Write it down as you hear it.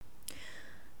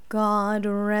God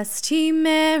rest ye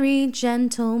merry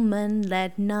gentlemen,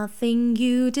 let nothing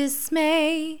you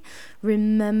dismay.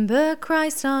 Remember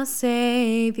Christ our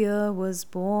Saviour was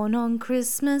born on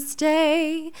Christmas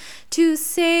Day, to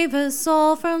save us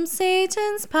all from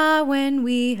Satan's power when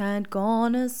we had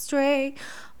gone astray.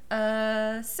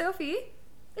 Sophie,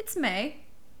 it's May.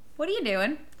 What are you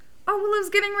doing? Oh, well, I was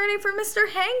getting ready for Mr.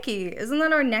 Hanky. Isn't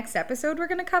that our next episode we're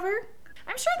going to cover?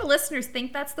 I'm sure the listeners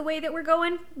think that's the way that we're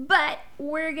going, but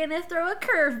we're going to throw a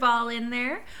curveball in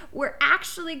there. We're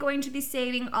actually going to be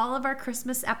saving all of our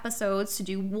Christmas episodes to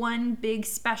do one big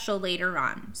special later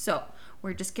on. So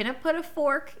we're just going to put a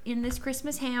fork in this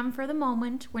Christmas ham for the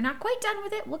moment. We're not quite done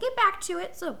with it. We'll get back to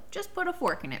it, so just put a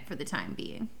fork in it for the time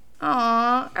being.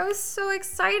 Aw, I was so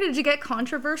excited to get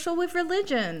controversial with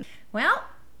religion. Well,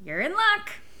 you're in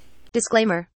luck.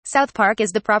 Disclaimer: South Park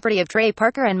is the property of Trey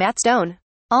Parker and Matt Stone.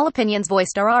 All opinions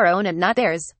voiced are our own and not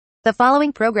theirs. The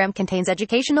following program contains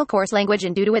educational coarse language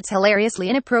and due to its hilariously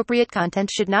inappropriate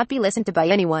content should not be listened to by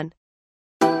anyone.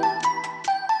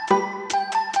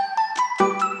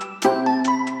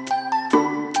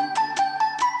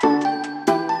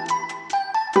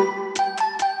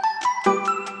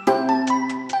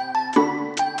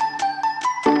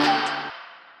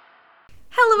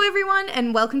 Hello, everyone,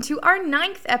 and welcome to our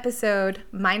 9th episode.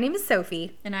 My name is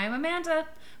Sophie. And I'm Amanda.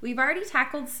 We've already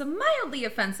tackled some mildly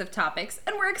offensive topics,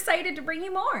 and we're excited to bring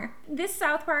you more. This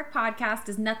South Park podcast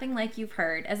is nothing like you've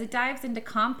heard, as it dives into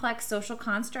complex social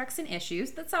constructs and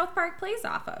issues that South Park plays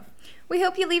off of. We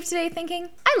hope you leave today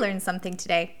thinking, I learned something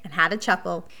today, and had a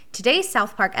chuckle. Today's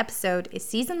South Park episode is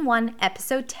Season 1,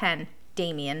 Episode 10,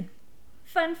 Damien.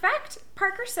 Fun fact,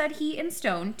 Parker said he and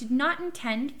Stone did not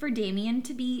intend for Damien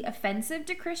to be offensive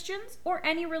to Christians or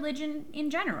any religion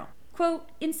in general. Quote,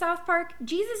 in South Park,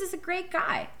 Jesus is a great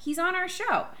guy. He's on our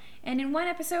show. And in one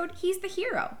episode, he's the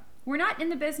hero. We're not in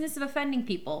the business of offending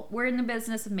people. We're in the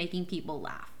business of making people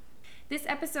laugh. This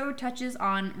episode touches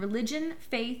on religion,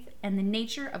 faith, and the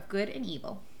nature of good and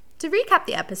evil. To recap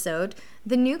the episode,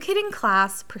 the new kid in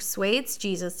class persuades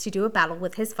Jesus to do a battle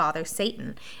with his father,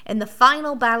 Satan, in the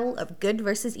final battle of good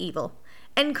versus evil.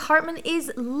 And Cartman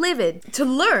is livid to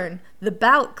learn the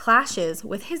bout clashes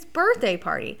with his birthday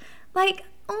party. Like,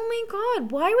 oh my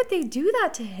God, why would they do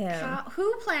that to him?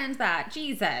 Who planned that?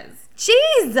 Jesus.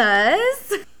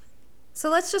 Jesus! So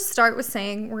let's just start with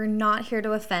saying we're not here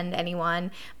to offend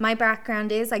anyone. My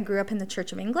background is I grew up in the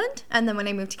Church of England, and then when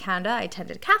I moved to Canada, I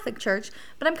attended a Catholic church,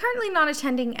 but I'm currently not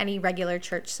attending any regular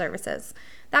church services.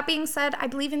 That being said, I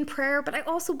believe in prayer, but I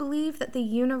also believe that the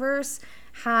universe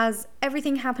has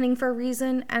everything happening for a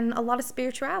reason and a lot of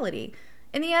spirituality.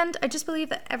 In the end, I just believe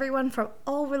that everyone from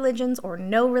all religions or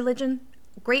no religion,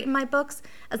 great in my books,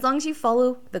 as long as you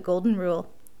follow the golden rule.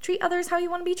 Treat others how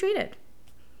you want to be treated.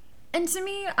 And to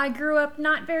me, I grew up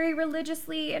not very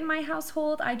religiously in my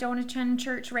household. I don't attend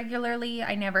church regularly.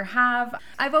 I never have.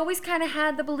 I've always kind of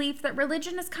had the belief that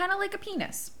religion is kind of like a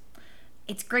penis.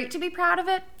 It's great to be proud of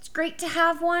it. It's great to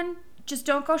have one. Just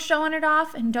don't go showing it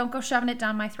off and don't go shoving it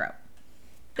down my throat.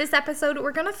 This episode,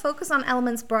 we're going to focus on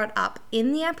elements brought up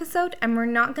in the episode, and we're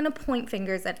not going to point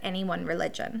fingers at any one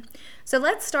religion. So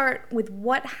let's start with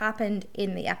what happened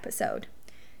in the episode.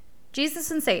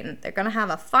 Jesus and Satan, they're going to have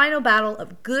a final battle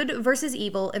of good versus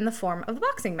evil in the form of a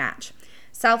boxing match.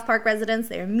 South Park residents,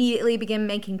 they immediately begin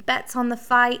making bets on the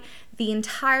fight. The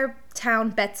entire town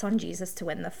bets on Jesus to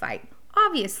win the fight.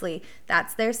 Obviously,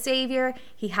 that's their savior.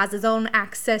 He has his own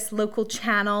access local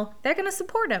channel. They're going to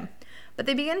support him. But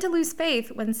they begin to lose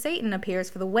faith when Satan appears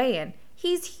for the weigh-in.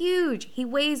 He's huge. He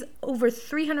weighs over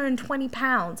 320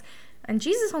 pounds. And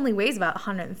Jesus only weighs about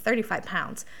 135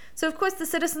 pounds. So, of course, the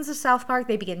citizens of South Park,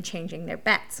 they begin changing their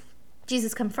bets.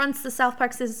 Jesus confronts the South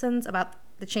Park citizens about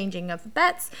the changing of the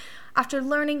bets after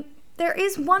learning there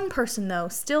is one person, though,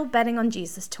 still betting on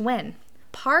Jesus to win.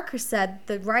 Parker said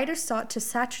the writer sought to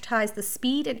satirize the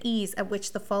speed and ease at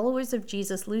which the followers of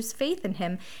Jesus lose faith in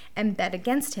him and bet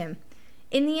against him.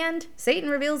 In the end, Satan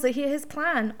reveals that his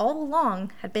plan all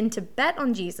along had been to bet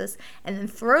on Jesus and then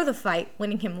throw the fight,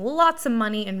 winning him lots of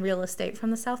money and real estate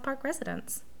from the South Park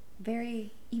residents.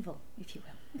 Very evil, if you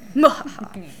will.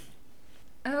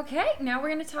 Okay, now we're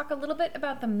going to talk a little bit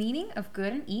about the meaning of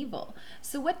good and evil.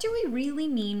 So what do we really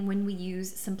mean when we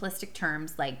use simplistic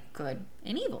terms like good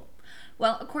and evil?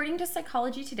 Well, according to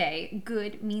Psychology Today,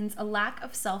 good means a lack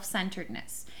of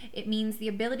self-centeredness. It means the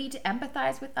ability to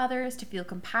empathize with others, to feel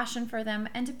compassion for them,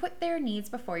 and to put their needs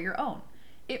before your own.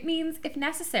 It means, if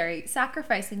necessary,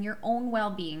 sacrificing your own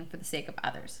well-being for the sake of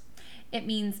others. It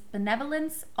means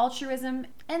benevolence, altruism,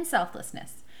 and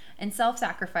selflessness, and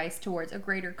self-sacrifice towards a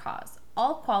greater cause,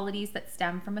 all qualities that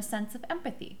stem from a sense of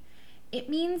empathy. It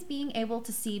means being able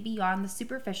to see beyond the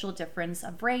superficial difference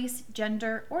of race,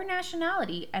 gender, or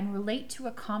nationality and relate to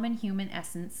a common human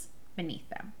essence beneath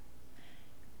them.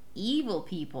 Evil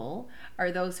people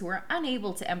are those who are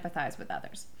unable to empathize with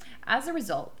others. As a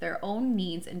result, their own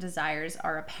needs and desires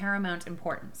are of paramount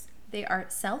importance. They are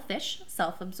selfish,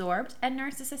 self-absorbed, and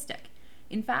narcissistic.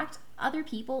 In fact, other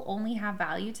people only have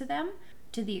value to them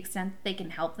to the extent that they can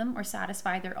help them or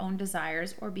satisfy their own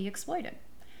desires or be exploited.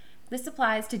 This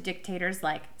applies to dictators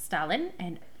like Stalin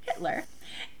and Hitler,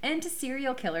 and to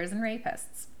serial killers and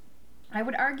rapists. I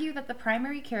would argue that the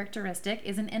primary characteristic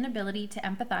is an inability to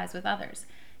empathize with others.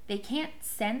 They can't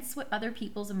sense what other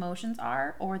people's emotions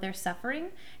are or their suffering,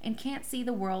 and can't see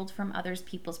the world from other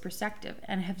people's perspective,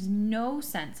 and have no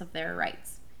sense of their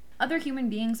rights. Other human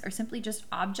beings are simply just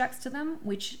objects to them,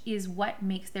 which is what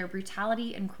makes their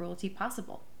brutality and cruelty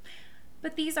possible.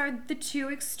 But these are the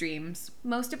two extremes.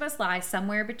 Most of us lie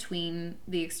somewhere between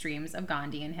the extremes of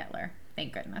Gandhi and Hitler,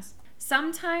 thank goodness.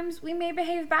 Sometimes we may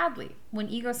behave badly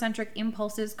when egocentric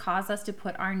impulses cause us to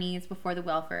put our needs before the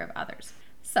welfare of others.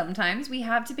 Sometimes we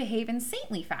have to behave in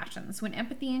saintly fashions when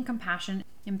empathy and compassion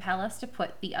impel us to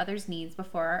put the other's needs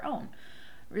before our own,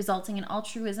 resulting in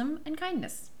altruism and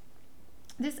kindness.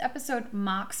 This episode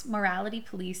mocks morality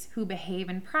police who behave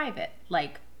in private,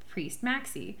 like Priest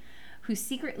Maxie, who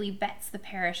secretly bets the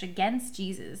parish against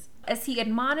Jesus as he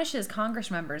admonishes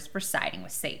Congress members for siding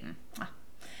with Satan.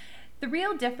 The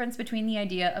real difference between the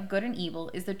idea of good and evil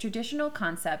is the traditional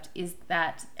concept is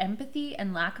that empathy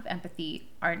and lack of empathy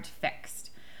aren't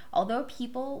fixed. Although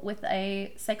people with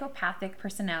a psychopathic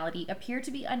personality appear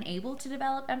to be unable to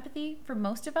develop empathy, for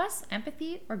most of us,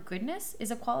 empathy or goodness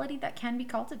is a quality that can be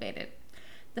cultivated.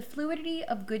 The fluidity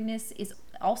of goodness is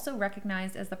also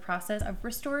recognized as the process of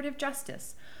restorative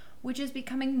justice, which is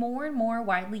becoming more and more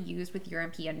widely used with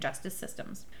European justice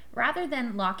systems. Rather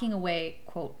than locking away,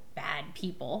 quote, bad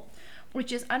people,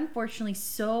 which is unfortunately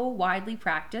so widely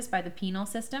practiced by the penal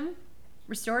system,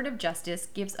 restorative justice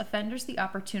gives offenders the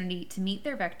opportunity to meet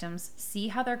their victims, see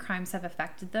how their crimes have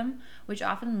affected them, which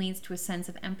often leads to a sense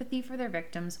of empathy for their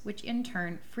victims, which in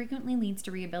turn frequently leads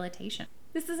to rehabilitation.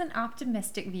 This is an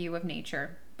optimistic view of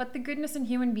nature, but the goodness in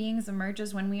human beings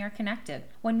emerges when we are connected.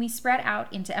 When we spread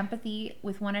out into empathy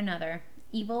with one another,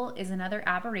 evil is another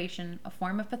aberration, a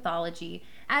form of pathology,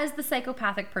 as the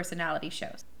psychopathic personality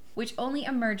shows, which only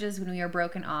emerges when we are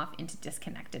broken off into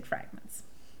disconnected fragments.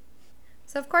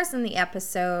 So, of course, in the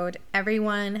episode,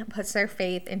 everyone puts their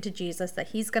faith into Jesus that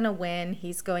he's going to win,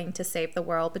 he's going to save the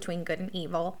world between good and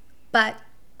evil. But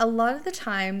a lot of the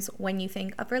times when you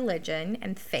think of religion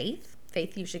and faith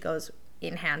usually goes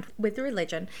in hand with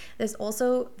religion, there's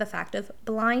also the fact of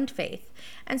blind faith.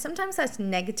 And sometimes that's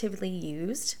negatively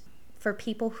used for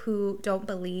people who don't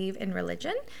believe in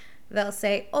religion. They'll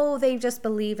say, oh, they just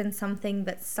believe in something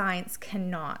that science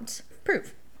cannot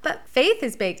prove. But faith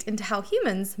is baked into how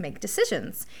humans make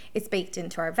decisions. It's baked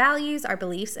into our values, our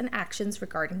beliefs, and actions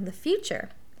regarding the future.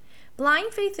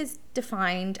 Blind faith is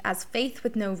defined as faith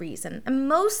with no reason, and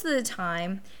most of the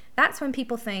time, that's when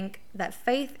people think that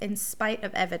faith in spite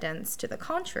of evidence to the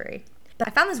contrary. But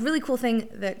I found this really cool thing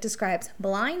that describes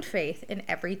blind faith in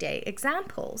everyday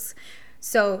examples.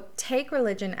 So take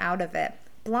religion out of it.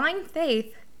 Blind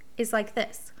faith is like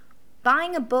this: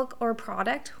 buying a book or a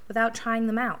product without trying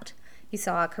them out. You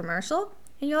saw a commercial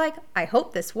and you're like, I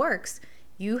hope this works.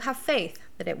 You have faith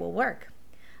that it will work.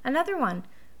 Another one,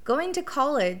 going to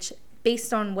college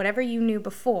based on whatever you knew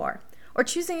before, or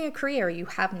choosing a career you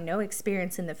have no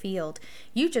experience in the field.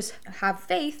 You just have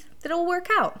faith that it'll work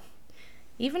out.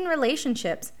 Even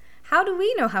relationships. How do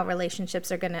we know how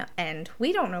relationships are going to end?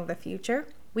 We don't know the future.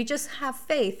 We just have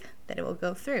faith that it will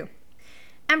go through.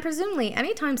 And presumably,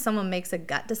 anytime someone makes a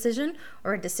gut decision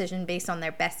or a decision based on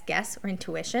their best guess or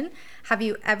intuition, have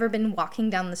you ever been walking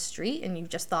down the street and you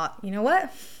just thought, you know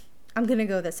what? I'm going to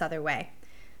go this other way.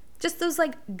 Just those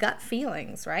gut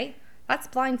feelings, right? That's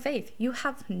blind faith. You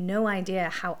have no idea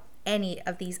how any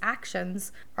of these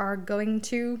actions are going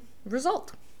to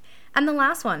result. And the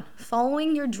last one,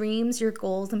 following your dreams, your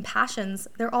goals, and passions,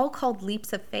 they're all called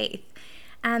leaps of faith.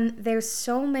 And there's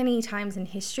so many times in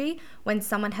history when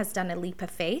someone has done a leap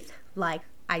of faith, like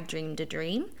I dreamed a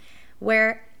dream,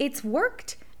 where it's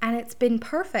worked and it's been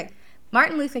perfect.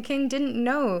 Martin Luther King didn't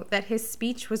know that his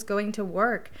speech was going to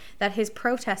work, that his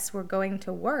protests were going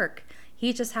to work.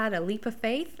 He just had a leap of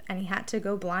faith and he had to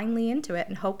go blindly into it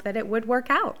and hope that it would work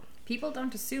out. People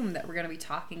don't assume that we're going to be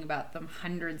talking about them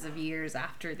hundreds of years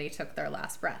after they took their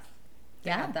last breath.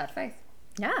 They had that faith.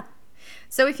 Yeah.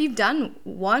 So if you've done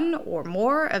one or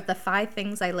more of the 5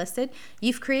 things I listed,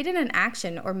 you've created an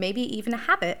action or maybe even a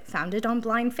habit founded on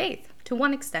blind faith to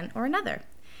one extent or another.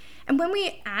 And when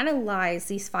we analyze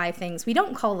these 5 things, we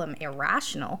don't call them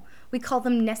irrational. We call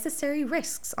them necessary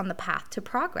risks on the path to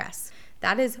progress.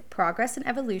 That is progress and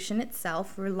evolution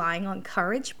itself, relying on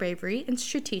courage, bravery, and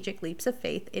strategic leaps of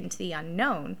faith into the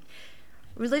unknown.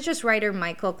 Religious writer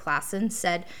Michael Klassen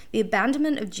said, "The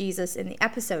abandonment of Jesus in the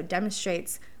episode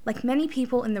demonstrates, like many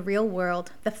people in the real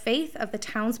world, the faith of the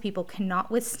townspeople cannot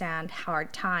withstand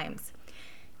hard times."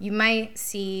 You might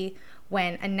see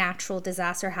when a natural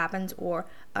disaster happens or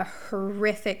a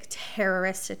horrific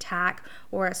terrorist attack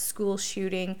or a school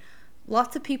shooting,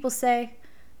 lots of people say,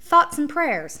 "Thoughts and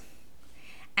prayers."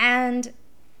 And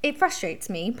it frustrates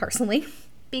me personally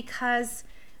because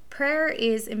prayer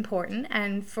is important,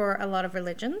 and for a lot of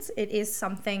religions, it is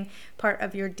something part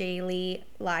of your daily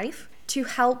life to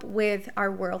help with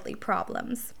our worldly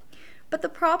problems. But the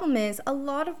problem is a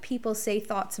lot of people say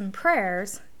thoughts and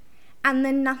prayers and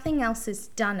then nothing else is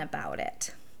done about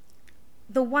it.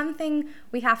 The one thing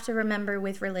we have to remember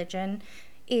with religion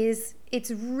is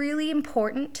it's really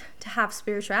important to have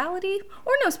spirituality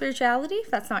or no spirituality. If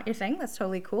that's not your thing, that's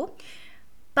totally cool.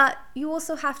 But you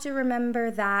also have to remember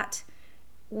that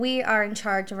we are in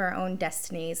charge of our own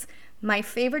destinies. My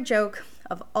favorite joke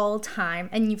of all time,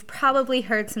 and you've probably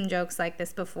heard some jokes like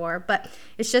this before, but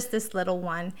it's just this little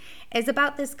one, is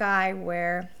about this guy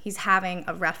where he's having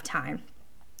a rough time.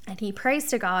 And he prays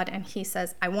to God and he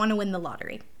says, "I want to win the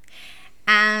lottery."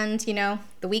 And,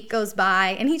 the week goes by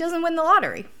and he doesn't win the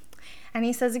lottery. And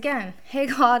he says again, "Hey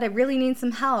God, I really need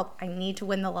some help. I need to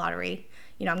win the lottery.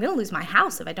 I'm going to lose my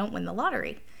house if I don't win the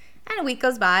lottery." And a week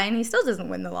goes by and he still doesn't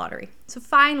win the lottery. So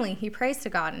finally he prays to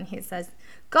God and he says,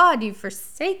 "God, you've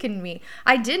forsaken me.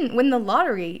 I didn't win the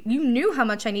lottery. You knew how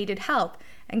much I needed help."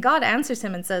 And God answers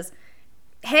him and says,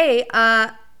 "Hey,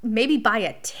 maybe buy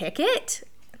a ticket?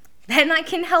 Then I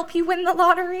can help you win the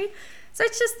lottery." So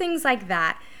it's just things like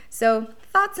that. So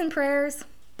thoughts and prayers,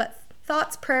 but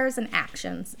thoughts, prayers, and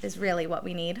actions is really what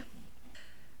we need.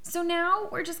 So now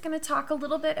we're just going to talk a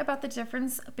little bit about the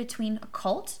difference between a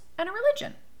cult and a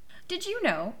religion. Did you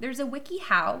know there's a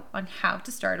WikiHow on how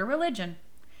to start a religion?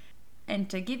 And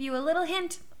to give you a little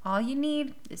hint, all you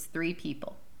need is 3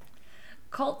 people.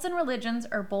 Cults and religions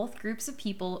are both groups of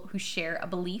people who share a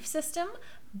belief system,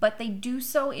 but they do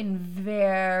so in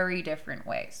very different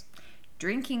ways.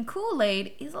 Drinking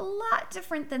Kool-Aid is a lot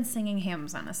different than singing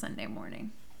hymns on a Sunday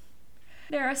morning.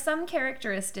 There are some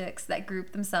characteristics that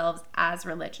group themselves as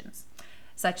religions,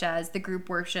 such as the group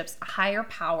worships a higher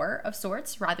power of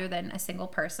sorts rather than a single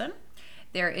person.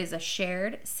 There is a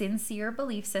shared, sincere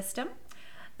belief system.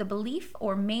 The belief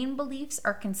or main beliefs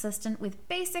are consistent with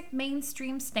basic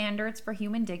mainstream standards for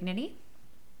human dignity.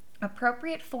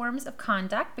 Appropriate forms of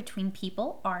conduct between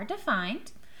people are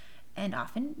defined and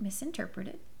often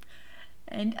misinterpreted.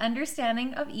 And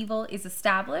understanding of evil is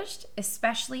established,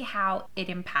 especially how it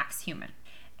impacts humans.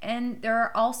 And there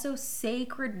are also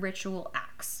sacred ritual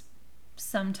acts,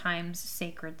 sometimes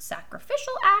sacred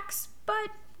sacrificial acts,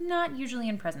 but not usually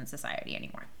in present society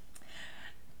anymore.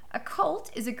 A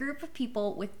cult is a group of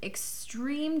people with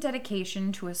extreme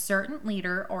dedication to a certain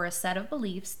leader or a set of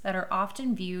beliefs that are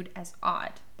often viewed as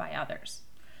odd by others.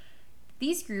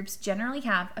 These groups generally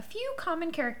have a few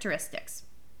common characteristics.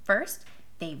 First,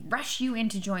 they rush you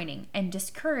into joining and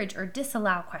discourage or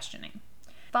disallow questioning.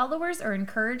 Followers are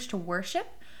encouraged to worship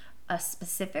a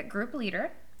specific group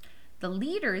leader. The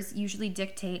leaders usually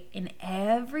dictate in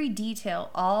every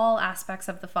detail all aspects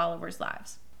of the followers'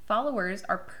 lives. Followers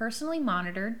are personally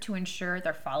monitored to ensure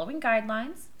they're following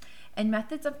guidelines, and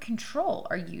methods of control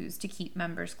are used to keep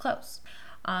members close.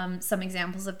 Some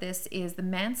examples of this is the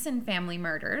Manson family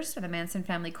murders, or the Manson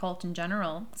family cult in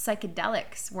general.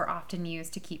 Psychedelics were often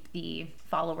used to keep the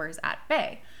followers at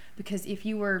bay, because if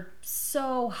you were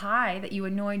so high that you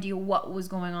had no idea what was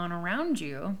going on around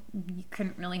you, you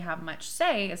couldn't really have much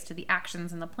say as to the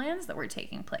actions and the plans that were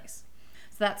taking place.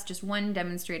 So that's just one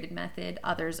demonstrated method.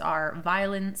 Others are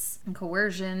violence and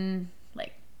coercion,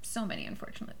 like so many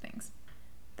unfortunate things.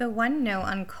 The one note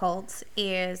on cults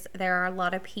is there are a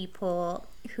lot of people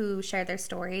who share their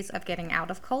stories of getting out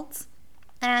of cults.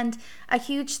 And a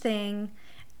huge thing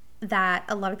that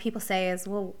a lot of people say is,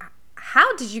 well,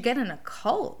 how did you get in a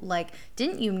cult? Like,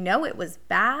 didn't you know it was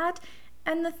bad?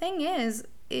 And the thing is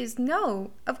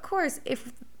no, of course,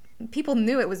 if people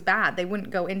knew it was bad, they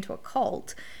wouldn't go into a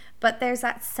cult. But there's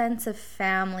that sense of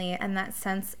family and that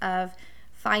sense of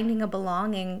finding a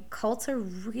belonging. Cults are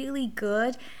really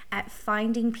good at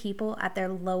finding people at their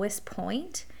lowest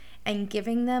point and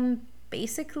giving them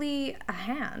basically a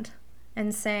hand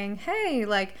and saying, hey,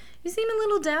 like, you seem a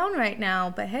little down right now,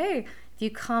 but hey, if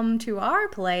you come to our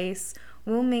place,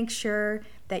 we'll make sure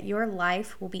that your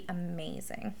life will be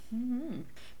amazing. Mm-hmm.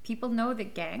 People know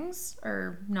that gangs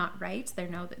are not right. They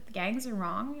know that the gangs are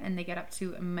wrong, and they get up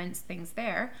to immense things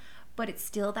there. But it's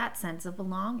still that sense of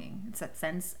belonging. It's that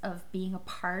sense of being a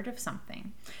part of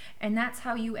something. And that's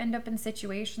how you end up in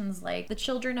situations like the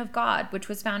Children of God, which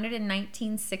was founded in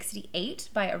 1968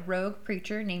 by a rogue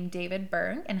preacher named David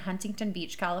Byrne in Huntington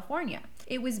Beach, California.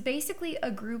 It was basically a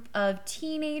group of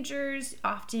teenagers,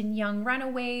 often young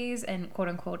runaways and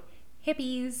quote-unquote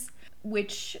hippies,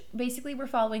 which basically were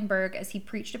following Berg as he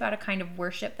preached about a kind of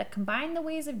worship that combined the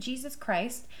ways of Jesus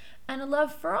Christ and a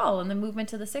love for all in the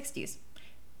movement of the 60s.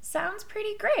 Sounds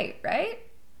pretty great, right?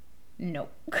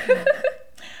 Nope.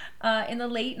 In the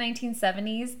late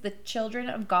 1970s, the Children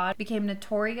of God became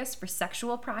notorious for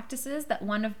sexual practices that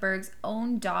one of Berg's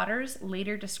own daughters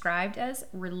later described as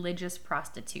religious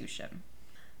prostitution.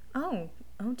 Oh,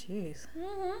 geez.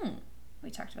 Mm-hmm. We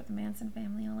talked about the Manson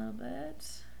family a little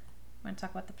bit. Want to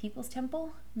talk about the People's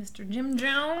Temple? Mr. Jim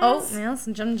Jones? Oh, yes,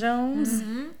 Jim Jones.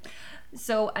 Mm-hmm.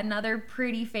 So another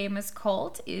pretty famous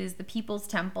cult is the People's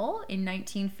Temple. In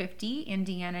 1950,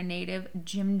 Indiana native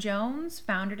Jim Jones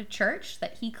founded a church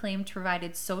that he claimed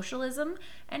provided socialism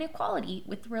and equality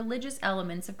with religious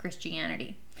elements of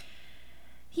Christianity.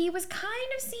 He was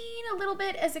kind of seen a little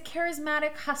bit as a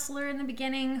charismatic hustler in the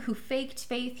beginning who faked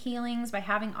faith healings by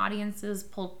having audiences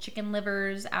pull chicken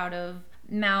livers out of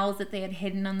mouths that they had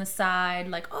hidden on the side,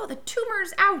 like, oh, the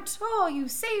tumor's out, oh, you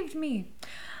saved me.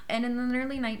 And in the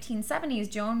early 1970s,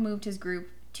 Jones moved his group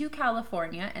to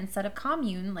California and set up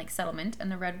commune-like settlement in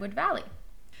the Redwood Valley.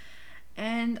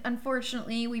 And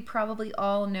unfortunately, we probably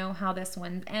all know how this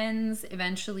one ends.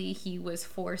 Eventually, he was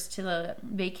forced to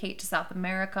vacate to South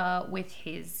America with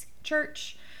his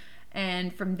church.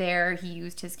 And from there, he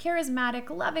used his charismatic,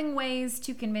 loving ways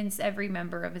to convince every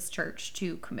member of his church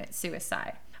to commit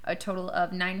suicide. A total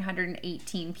of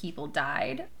 918 people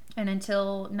died. And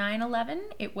until 9/11,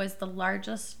 it was the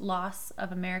largest loss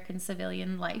of American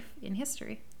civilian life in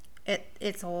history.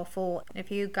 It's awful.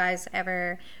 If you guys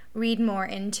ever read more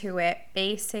into it,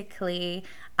 basically,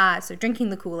 so drinking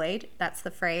the Kool-Aid, that's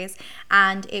the phrase,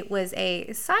 and it was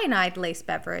a cyanide-laced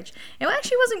beverage. It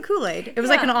actually wasn't Kool-Aid. It was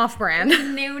like an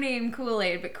off-brand. No name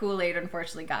Kool-Aid, but Kool-Aid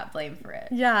unfortunately got blamed for it.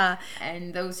 Yeah.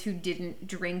 And those who didn't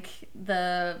drink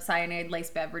the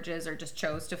cyanide-laced beverages or just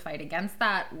chose to fight against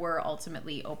that were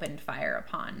ultimately opened fire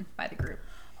upon by the group.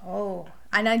 Oh,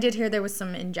 and I did hear there was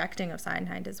some injecting of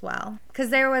cyanide as well. Because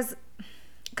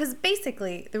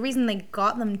basically the reason they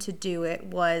got them to do it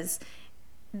was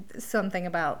something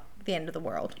about the end of the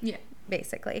world. Yeah.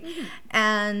 Basically. Mm-hmm.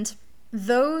 And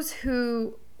those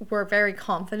who were very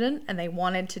confident and they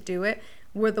wanted to do it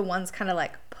were the ones kind of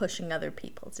like pushing other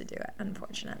people to do it,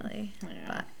 unfortunately. Yeah.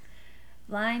 But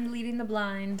blind leading the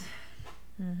blind.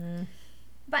 Mm-hmm.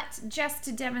 But just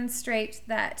to demonstrate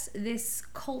that this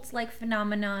cult-like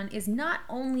phenomenon is not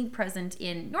only present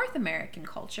in North American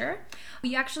culture,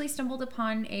 we actually stumbled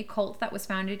upon a cult that was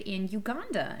founded in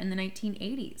Uganda in the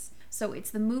 1980s. So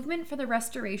it's the Movement for the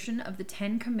Restoration of the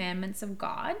Ten Commandments of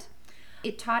God.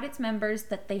 It taught its members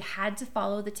that they had to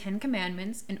follow the Ten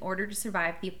Commandments in order to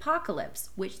survive the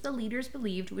apocalypse, which the leaders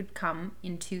believed would come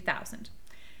in 2000.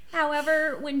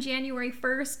 However, when January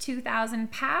 1st, 2000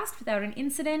 passed without an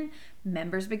incident,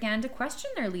 members began to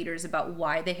question their leaders about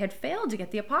why they had failed to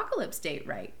get the apocalypse date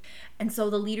right. And so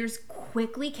the leaders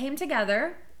quickly came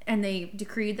together and they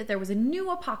decreed that there was a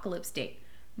new apocalypse date,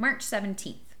 March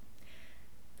 17th.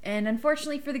 And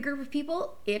unfortunately for the group of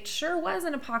people, it sure was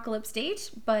an apocalypse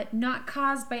date, but not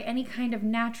caused by any kind of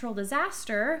natural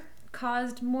disaster,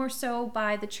 caused more so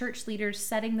by the church leaders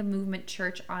setting the movement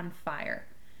church on fire,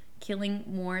 killing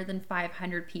more than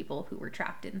 500 people who were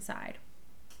trapped inside.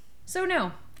 So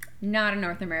no, not a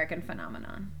North American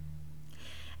phenomenon.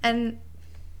 And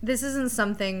this isn't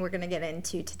something we're going to get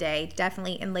into today,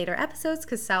 definitely in later episodes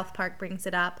because South Park brings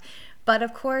it up. But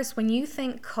of course, when you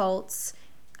think cults,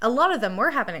 a lot of them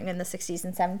were happening in the 60s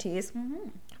and 70s, mm-hmm.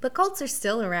 but cults are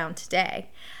still around today,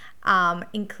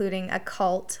 including a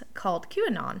cult called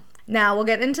QAnon. Now, we'll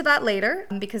get into that later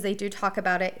because they do talk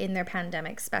about it in their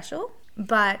pandemic special.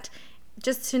 But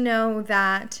just to know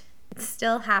that it's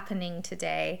still happening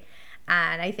today,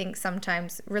 and I think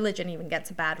sometimes religion even gets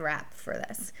a bad rap for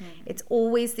this. Mm-hmm. It's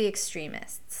always the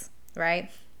extremists,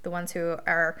 right? The ones who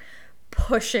are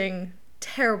pushing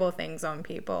terrible things on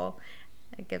people.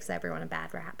 It gives everyone a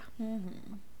bad rap.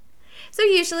 Mm-hmm. So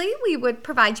usually we would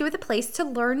provide you with a place to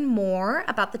learn more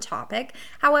about the topic.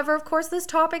 However, of course, this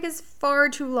topic is far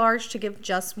too large to give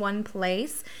just one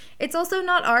place. It's also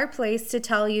not our place to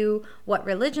tell you what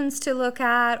religions to look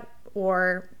at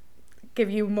or give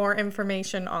you more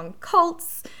information on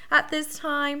cults at this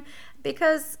time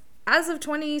because as of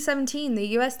 2017, the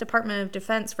US Department of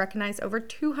Defense recognized over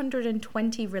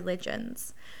 220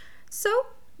 religions. So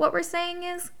what we're saying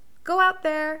is go out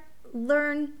there,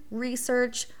 learn,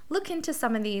 research, look into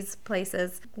some of these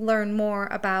places, learn more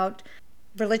about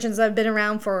religions that have been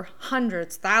around for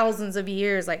hundreds, thousands of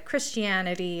years, like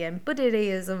Christianity and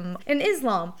Buddhism and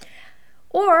Islam.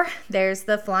 Or there's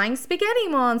the flying spaghetti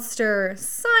monster,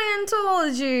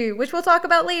 Scientology, which we'll talk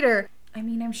about later. I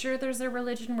mean, I'm sure there's a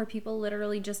religion where people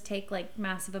literally just take like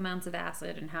massive amounts of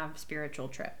acid and have spiritual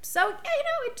trips. So,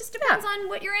 it just depends on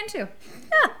what you're into.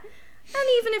 Yeah. And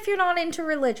even if you're not into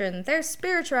religion, there's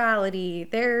spirituality,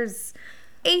 there's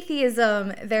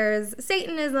atheism, there's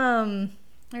Satanism.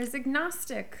 There's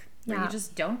agnostic, where Yeah. you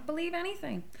just don't believe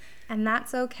anything. And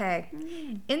that's okay.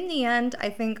 In the end, I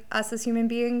think us as human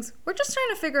beings, we're just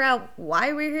trying to figure out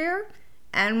why we're here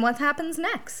and what happens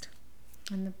next.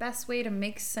 And the best way to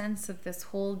make sense of this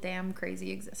whole damn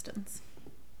crazy existence.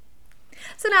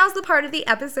 So now's the part of the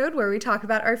episode where we talk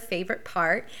about our favorite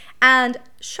part. And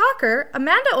shocker,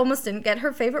 Amanda almost didn't get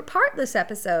her favorite part this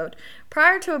episode.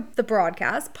 Prior to the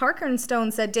broadcast, Parker and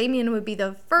Stone said Damien would be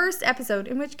the first episode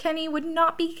in which Kenny would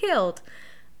not be killed.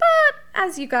 But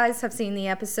as you guys have seen the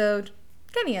episode,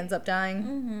 Kenny ends up dying.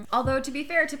 Mm-hmm. Although, to be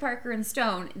fair to Parker and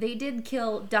Stone, they did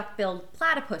kill duck-billed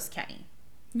platypus Kenny,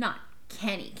 not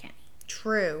Kenny.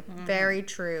 True. Very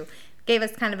true. Gave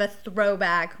us kind of a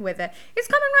throwback with it. It's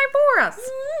coming right for us.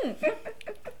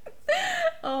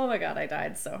 Oh my god, I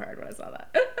died so hard when I saw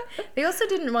that. They also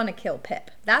didn't want to kill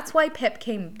Pip. That's why Pip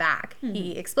came back.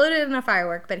 He exploded in a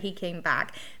firework, but he came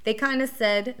back. They kind of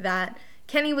said that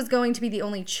Kenny was going to be the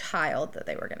only child that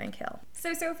they were going to kill.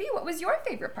 So, Sophie, what was your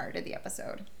favorite part of the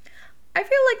episode? I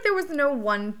feel like there was no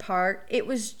one part. It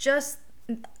was just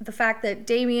the fact that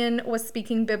Damien was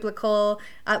speaking biblical.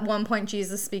 At one point,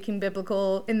 Jesus speaking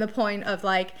biblical in the point of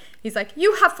like, he's like,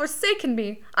 you have forsaken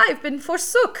me. I've been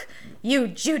forsook. You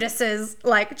Judases.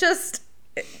 Like, just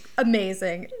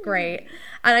amazing. Great.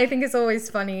 And I think it's always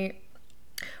funny.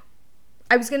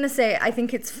 I was going to say, I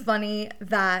think it's funny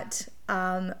that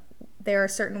there are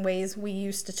certain ways we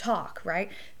used to talk, right?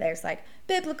 There's like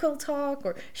biblical talk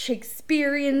or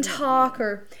Shakespearean talk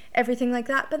or everything like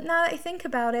that. But now that I think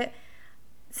about it,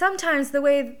 sometimes the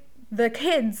way the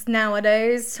kids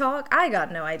nowadays talk, I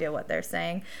got no idea what they're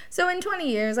saying. So in 20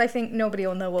 years, I think nobody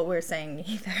will know what we're saying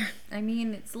either. I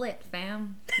mean, it's lit,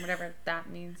 fam. Whatever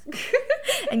that means.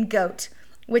 And goat,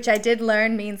 which I did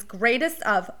learn means greatest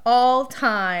of all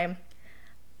time.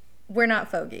 We're not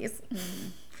fogies.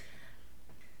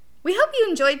 We hope you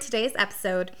enjoyed today's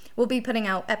episode. We'll be putting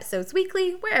out episodes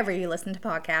weekly wherever you listen to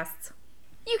podcasts.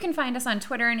 You can find us on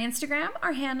Twitter and Instagram.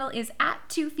 Our handle is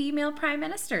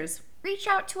 @2FemalePrimeMinisters. Reach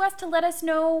out to us to let us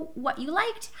know what you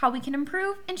liked, how we can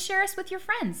improve, and share us with your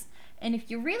friends. And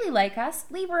if you really like us,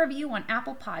 leave a review on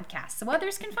Apple Podcasts so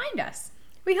others can find us.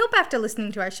 We hope after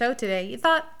listening to our show today, you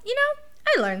thought,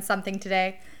 I learned something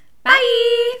today.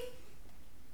 Bye!